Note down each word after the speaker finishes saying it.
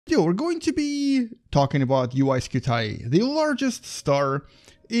video, we're going to be talking about UY Scuti, the largest star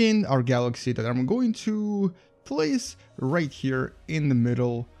in our galaxy that I'm going to place right here in the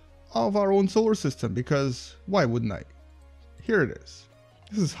middle of our own solar system, because why wouldn't I? Here it is.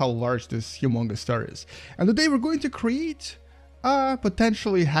 This is how large this humongous star is. And today we're going to create a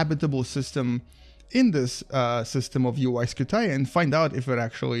potentially habitable system in this system of UY Scuti and find out if it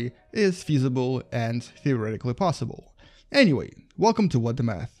actually is feasible and theoretically possible. Anyway, welcome to What the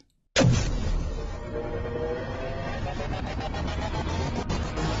Math.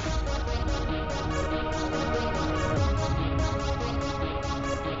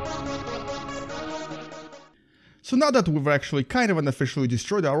 So now that we've actually kind of unofficially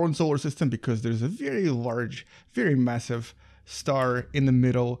destroyed our own solar system because there's a very large, very massive star in the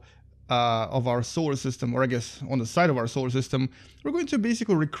middle of our solar system, or I guess on the side of our solar system, we're going to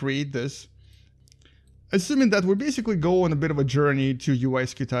basically recreate this, assuming that we basically go on a bit of a journey to UY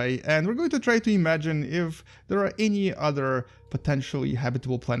Scuti, and we're going to try to imagine if there are any other potentially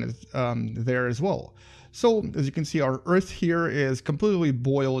habitable planets there as well. So as you can see, our Earth here is completely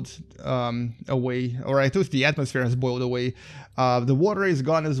boiled away, or at least the atmosphere has boiled away. The water is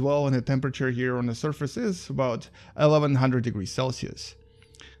gone as well, and the temperature here on the surface is about 1100 degrees Celsius.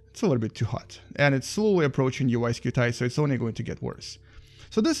 It's a little bit too hot, and it's slowly approaching UY Scuti, so it's only going to get worse.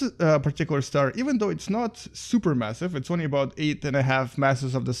 So this particular star, even though it's not super massive, it's only about 8.5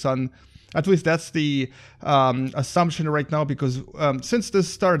 masses of the Sun. At least that's the assumption right now, because since this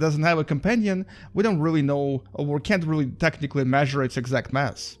star doesn't have a companion, we don't really know, or we can't really technically measure its exact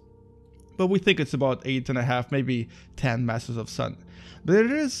mass. But we think it's about 8.5, maybe 10 masses of Sun. But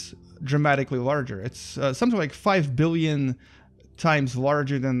it is dramatically larger. It's something like 5 billion times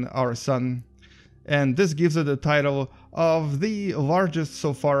larger than our Sun. And this gives it the title of the largest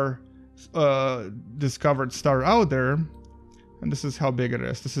so far discovered star out there. And this is how big it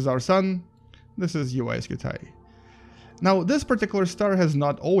is. This is our Sun. This is UY Scuti. Now, this particular star has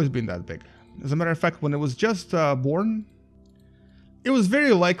not always been that big. As a matter of fact, when it was just born, it was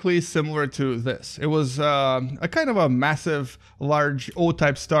very likely similar to this. It was a kind of a massive, large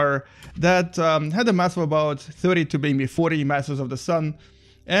O-type star that had a mass of about 30 to maybe 40 masses of the Sun.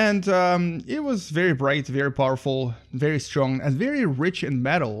 And it was very bright, very powerful, very strong, and very rich in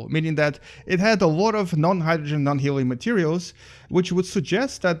metal, meaning that it had a lot of non-hydrogen, non-helium materials, which would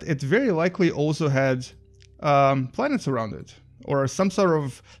suggest that it very likely also had planets around it, or some sort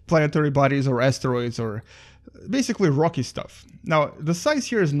of planetary bodies or asteroids, or basically rocky stuff. Now, the size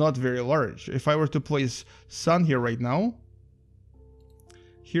here is not very large. If I were to place Sun here right now,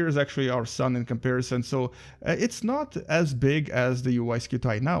 here is actually our Sun in comparison, so it's not as big as the UY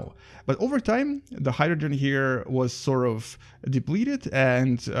Scuti now. But over time, the hydrogen here was sort of depleted,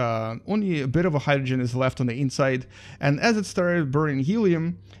 and only a bit of a hydrogen is left on the inside. And as it started burning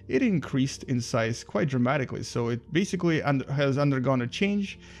helium, it increased in size quite dramatically. So it basically has undergone a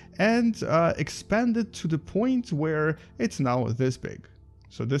change and expanded to the point where it's now this big.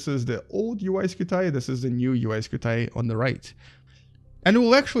 So this is the old UY Scuti, this is the new UY Scuti on the right. And it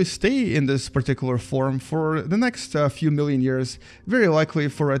will actually stay in this particular form for the next few million years, very likely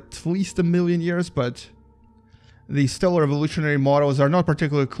for at least 1 million years, but the stellar evolutionary models are not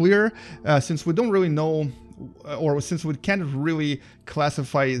particularly clear, since we don't really know, or since we can't really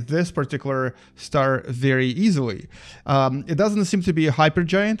classify this particular star very easily. It doesn't seem to be a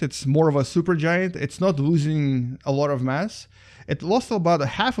hypergiant, it's more of a supergiant. It's not losing a lot of mass. It lost about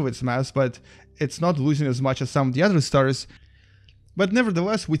half of its mass, but it's not losing as much as some of the other stars. But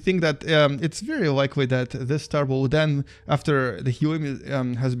nevertheless, we think that it's very likely that this star will then, after the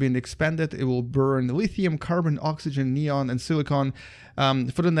helium has been expanded, it will burn lithium, carbon, oxygen, neon, and silicon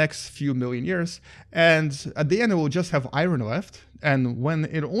for the next few million years. And at the end, it will just have iron left. And when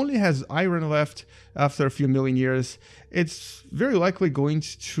it only has iron left after a few million years, it's very likely going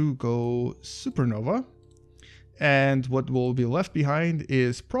to go supernova. And what will be left behind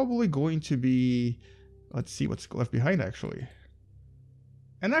is probably going to be, let's see what's left behind actually.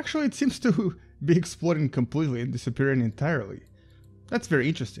 And actually, it seems to be exploding completely and disappearing entirely. That's very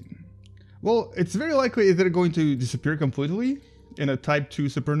interesting. Well, it's very likely either going to disappear completely in a Type 2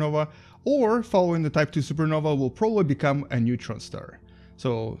 supernova, or following the Type 2 supernova will probably become a neutron star.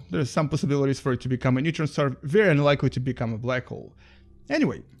 So there's some possibilities for it to become a neutron star, very unlikely to become a black hole.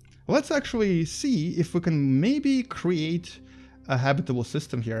 Anyway, let's actually see if we can maybe create a habitable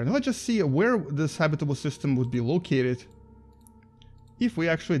system here. And let's just see where this habitable system would be located if we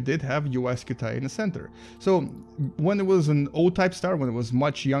actually did have UY Scuti in the center. So when it was an O-type star, when it was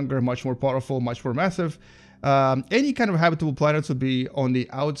much younger, much more powerful, much more massive, any kind of habitable planets would be on the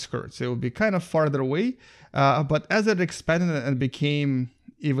outskirts. It would be kind of farther away, but as it expanded and became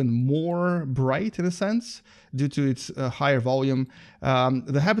even more bright in a sense due to its higher volume.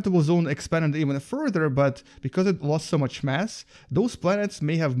 The habitable zone expanded even further, but because it lost so much mass, those planets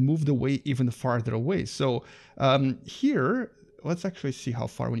may have moved away even farther away. So here, let's actually see how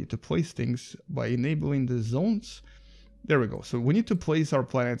far we need to place things by enabling the zones. There we go. So we need to place our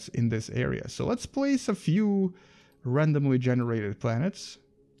planets in this area. So let's place a few randomly generated planets.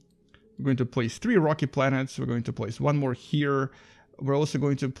 We're going to place 3 rocky planets. We're going to place 1 more here. We're also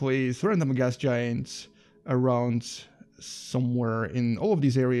going to place random gas giants around somewhere in all of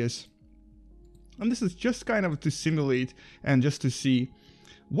these areas. And this is just kind of to simulate and just to see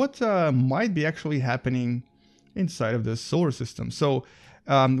what might be actually happening inside of the solar system. So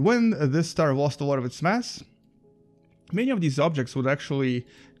when this star lost a lot of its mass, many of these objects would actually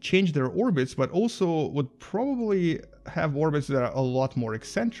change their orbits, but also would probably have orbits that are a lot more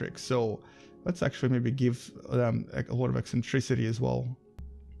eccentric. So let's actually maybe give them a lot of eccentricity as well.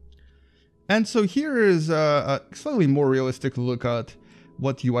 And so here is a slightly more realistic look at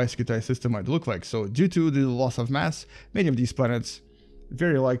what UY Scuti system might look like. So due to the loss of mass, many of these planets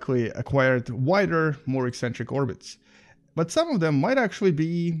very likely acquired wider, more eccentric orbits. But some of them might actually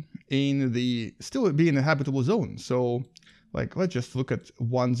be still be in the habitable zone. So like, let's just look at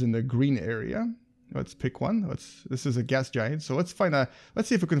ones in the green area. Let's pick one. This is a gas giant. So let's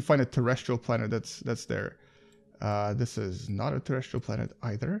see if we can find a terrestrial planet that's there. This is not a terrestrial planet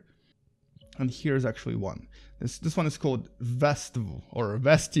either. And here's actually one. This one is called Vestv or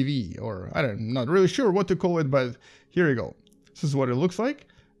Vestivi, or I'm not really sure what to call it, but here you go. This is what it looks like.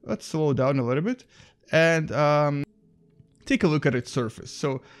 Let's slow down a little bit and take a look at its surface.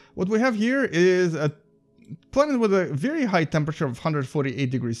 So what we have here is a planet with a very high temperature of 148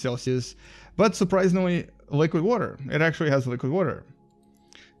 degrees Celsius, but surprisingly liquid water. It actually has liquid water.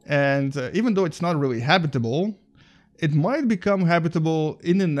 And even though it's not really habitable, it might become habitable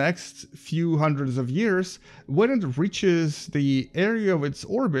in the next few hundreds of years when it reaches the area of its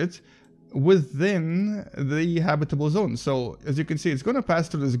orbit within the habitable zone. So as you can see, it's going to pass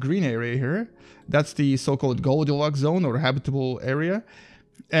through this green area here. That's the so-called Goldilocks zone or habitable area.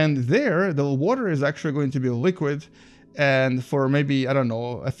 And there, the water is actually going to be liquid. And for maybe, I don't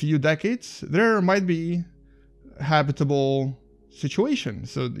know, a few decades, there might be habitable situation.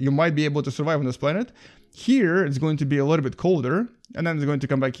 So you might be able to survive on this planet. Here, it's going to be a little bit colder, and then it's going to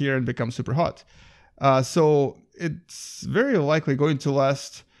come back here and become super hot. So it's very likely going to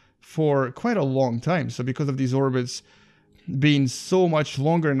last for quite a long time. So because of these orbits being so much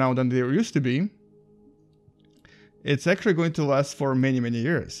longer now than they used to be, it's actually going to last for many, many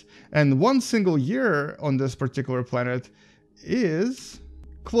years. And one single year on this particular planet is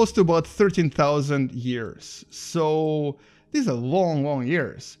close to about 13,000 years. So these are long, long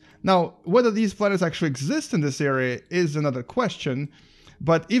years. Now, whether these planets actually exist in this area is another question.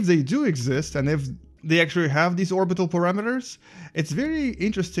 But if they do exist, and if they actually have these orbital parameters, it's very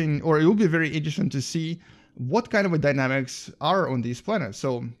interesting, or it will be very interesting to see what kind of dynamics are on these planets.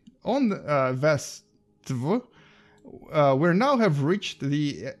 So on Vestv, we now have reached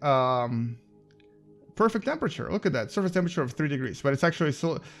the perfect temperature. Look at that, surface temperature of 3 degrees, but it's actually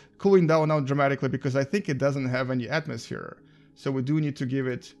still cooling down now dramatically because I think it doesn't have any atmosphere. So we do need to give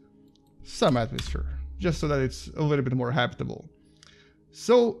it some atmosphere, just so that it's a little bit more habitable.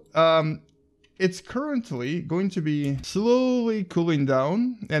 So it's currently going to be slowly cooling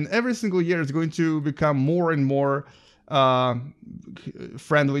down, and every single year it's going to become more and more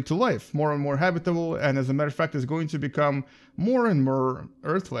friendly to life, more and more habitable, and as a matter of fact, it's going to become more and more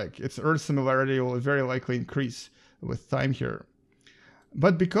Earth-like. Its Earth similarity will very likely increase with time here.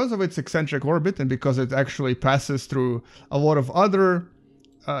 But because of its eccentric orbit, and because it actually passes through a lot of other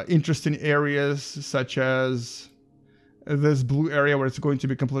interesting areas, such as this blue area where it's going to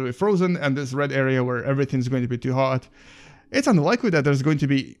be completely frozen, and this red area where everything's going to be too hot, it's unlikely that there's going to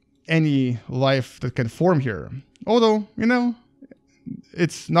be any life that can form here. Although, you know,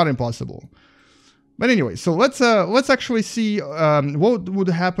 it's not impossible. But anyway, so let's actually see what would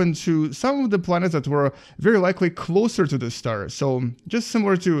happen to some of the planets that were very likely closer to the star. So just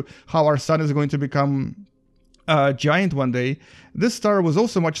similar to how our sun is going to become giant one day, this star was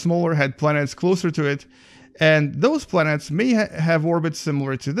also much smaller, had planets closer to it, and those planets may have orbits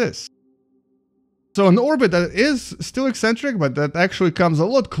similar to this. So an orbit that is still eccentric, but that actually comes a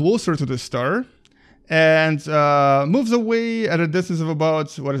lot closer to the star and moves away at a distance of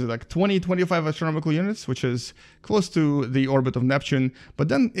about, what is it, like 20-25 astronomical units, which is close to the orbit of Neptune, but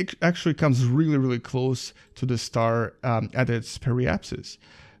then it actually comes really, really close to the star at its periapsis.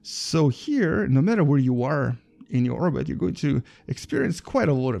 So here, no matter where you are in your orbit, you're going to experience quite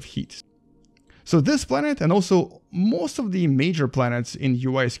a lot of heat. So this planet and also most of the major planets in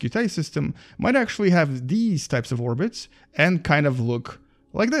UY Scuti system might actually have these types of orbits and kind of look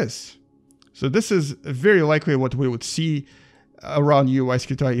like this. So this is very likely what we would see around UY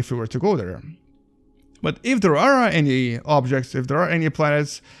Scuti if we were to go there. But if there are any objects, if there are any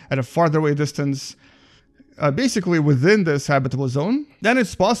planets at a farther away distance, basically within this habitable zone, then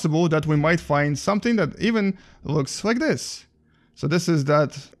it's possible that we might find something that even looks like this. So this is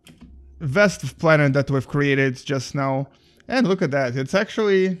that vast planet that we've created just now. And look at that, it's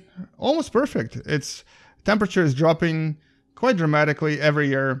actually almost perfect. Its temperature is dropping quite dramatically every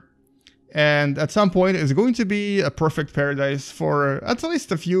year. And at some point it's going to be a perfect paradise for at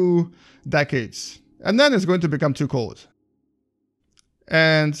least a few decades. And then it's going to become too cold.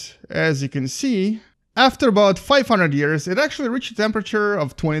 And as you can see, after about 500 years, it actually reached a temperature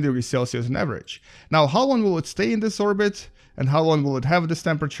of 20 degrees Celsius on average. Now, how long will it stay in this orbit? And how long will it have this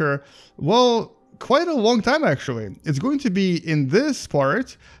temperature? Well, quite a long time actually. It's going to be in this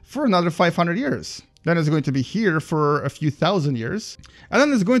part for another 500 years. Then it's going to be here for a few thousand years. And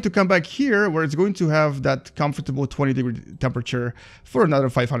then it's going to come back here where it's going to have that comfortable 20-degree temperature for another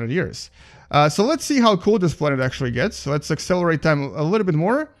 500 years. So let's see how cold this planet actually gets. Let's accelerate time a little bit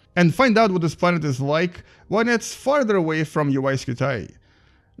more and find out what this planet is like when it's farther away from UY Scuti.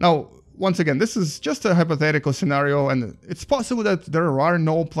 Now, once again, this is just a hypothetical scenario, and it's possible that there are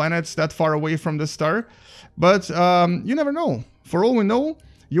no planets that far away from the star, but you never know. For all we know,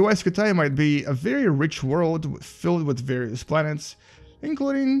 UY Scuti might be a very rich world filled with various planets,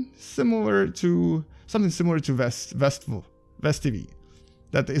 including something similar to Vestivi,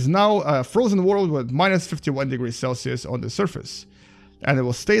 that is now a frozen world with minus 51 degrees Celsius on the surface. And it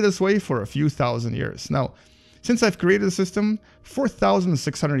will stay this way for a few thousand years. Now, since I've created the system,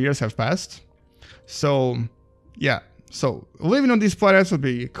 4,600 years have passed. So, yeah. So, living on these planets would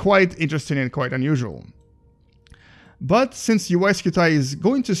be quite interesting and quite unusual. But since UY Scuti is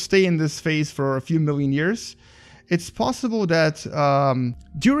going to stay in this phase for a few million years, it's possible that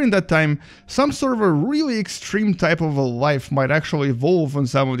during that time, some sort of a really extreme type of a life might actually evolve on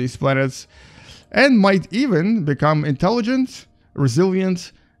some of these planets and might even become intelligent,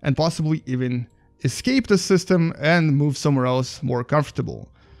 resilient, and possibly even escape the system and move somewhere else more comfortable.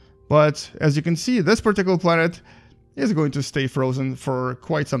 But as you can see, this particular planet is going to stay frozen for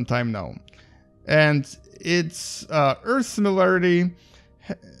quite some time now. And its Earth similarity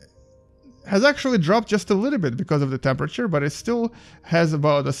has actually dropped just a little bit because of the temperature, but it still has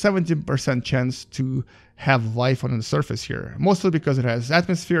about a 70% chance to have life on the surface here. Mostly because it has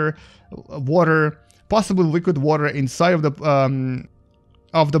atmosphere, water, possibly liquid water inside of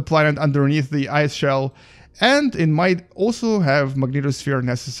the planet underneath the ice shell, and it might also have magnetosphere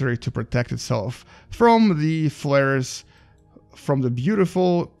necessary to protect itself from the flares from the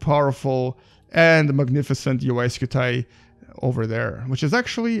beautiful, powerful, and magnificent UY Scuti over there, which is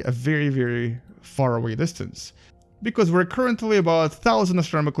actually a very, very far away distance, because we're currently about 1,000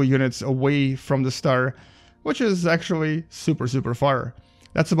 astronomical units away from the star, which is actually super, super far.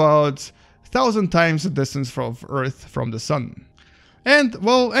 That's about 1,000 times the distance from Earth from the Sun. And,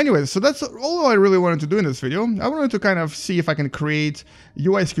 well, anyway, so that's all I really wanted to do in this video. I wanted to kind of see if I can create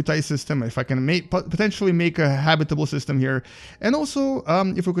UY Scuti system, if I can potentially make a habitable system here, and also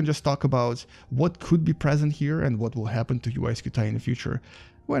if we can just talk about what could be present here and what will happen to UY Scuti in the future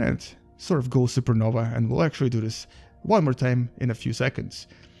when it sort of goes supernova, and we'll actually do this one more time in a few seconds.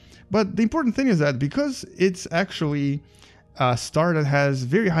 But the important thing is that because it's actually a star that has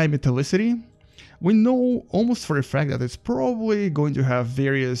very high metallicity, we know almost for a fact that it's probably going to have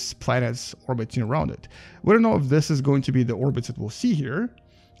various planets orbiting around it. We don't know if this is going to be the orbits that we'll see here.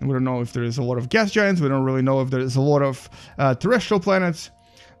 And we don't know if there is a lot of gas giants. We don't really know if there is a lot of terrestrial planets.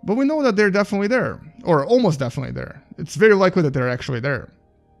 But we know that they're definitely there, or almost definitely there. It's very likely that they're actually there.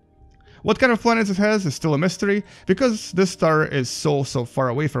 What kind of planets it has is still a mystery, because this star is so far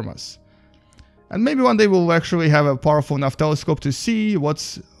away from us. And maybe one day we'll actually have a powerful enough telescope to see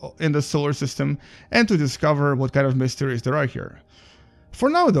what's in the solar system and to discover what kind of mysteries there are here. For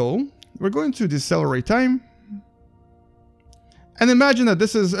now though, we're going to decelerate time and imagine that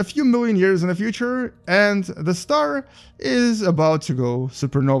this is a few million years in the future and the star is about to go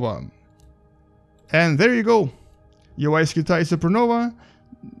supernova. And there you go, UY Scuti supernova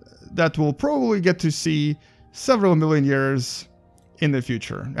that we'll probably get to see several million years in the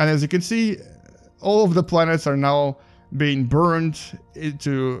future. And as you can see, all of the planets are now being burned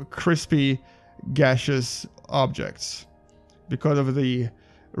into crispy, gaseous objects because of the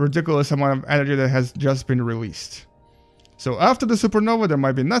ridiculous amount of energy that has just been released. So after the supernova, there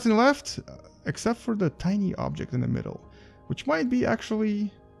might be nothing left except for the tiny object in the middle, which might be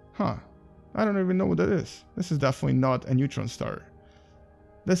actually, I don't even know what that is. This is definitely not a neutron star.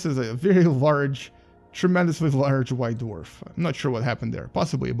 This is a very large, tremendously large white dwarf. I'm not sure what happened there.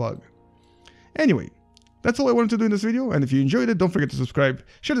 Possibly a bug. Anyway, that's all I wanted to do in this video, and if you enjoyed it, don't forget to subscribe,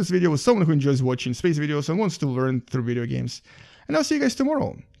 share this video with someone who enjoys watching space videos and wants to learn through video games. And I'll see you guys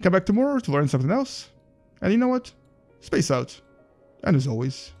tomorrow. Come back tomorrow to learn something else. And you know what? Space out. And as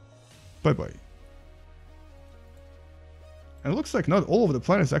always, bye-bye. And it looks like not all of the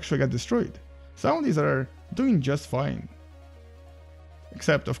planets actually got destroyed. Some of these are doing just fine.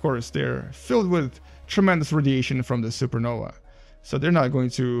 Except, of course, they're filled with tremendous radiation from the supernova. So they're not going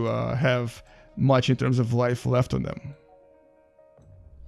to have much in terms of life left on them.